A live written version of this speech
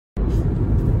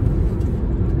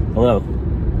Hello,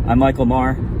 I'm Michael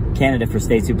Maher, candidate for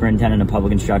State Superintendent of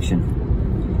Public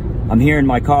Instruction. I'm here in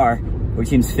my car, which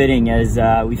seems fitting as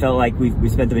we felt like we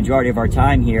spent the majority of our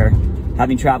time here,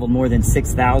 having traveled more than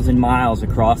 6,000 miles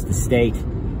across the state.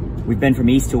 We've been from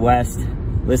east to west,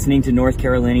 listening to North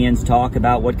Carolinians talk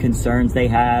about what concerns they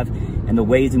have and the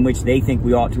ways in which they think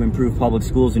we ought to improve public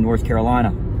schools in North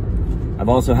Carolina. I've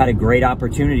also had a great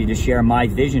opportunity to share my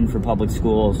vision for public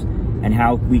schools and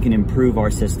how we can improve our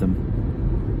system.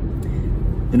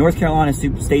 The North Carolina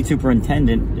State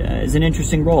Superintendent is an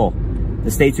interesting role.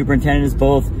 The State Superintendent is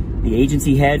both the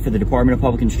agency head for the Department of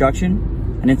Public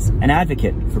Instruction and it's an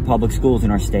advocate for public schools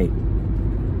in our state.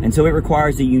 And so it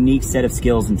requires a unique set of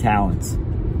skills and talents.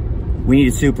 We need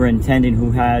a superintendent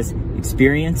who has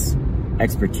experience,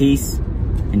 expertise,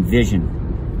 and vision.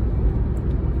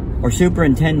 Our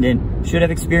superintendent should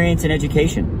have experience in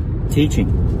education,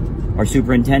 teaching. Our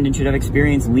superintendent should have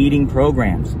experience leading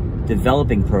programs,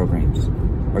 developing programs.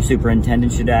 Our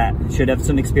superintendent should have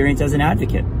some experience as an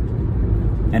advocate.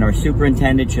 And our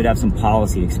superintendent should have some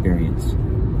policy experience.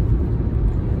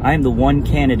 I am the one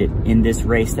candidate in this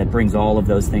race that brings all of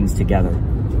those things together.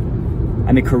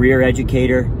 I'm a career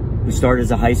educator who started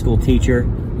as a high school teacher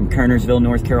in Kernersville,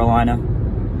 North Carolina,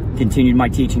 continued my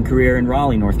teaching career in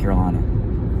Raleigh, North Carolina.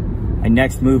 I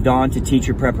next moved on to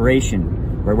teacher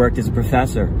preparation, where I worked as a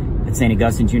professor at St.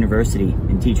 Augustine's University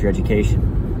in teacher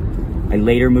education. I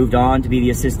later moved on to be the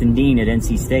assistant dean at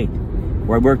NC State,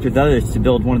 where I worked with others to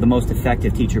build one of the most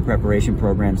effective teacher preparation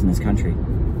programs in this country.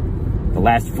 The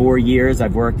last 4 years,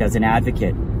 I've worked as an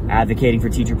advocate, advocating for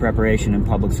teacher preparation in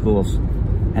public schools,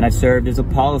 and I've served as a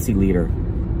policy leader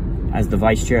as the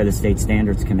vice chair of the State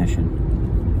Standards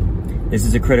Commission. This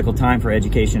is a critical time for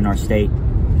education in our state.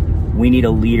 We need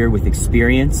a leader with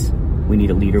experience, we need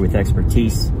a leader with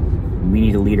expertise, and we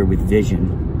need a leader with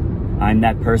vision. I'm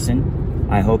that person.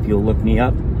 I hope you'll look me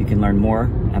up. You can learn more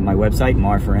at my website,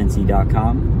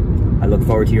 marfornc.com. I look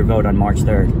forward to your vote on March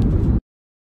 3rd.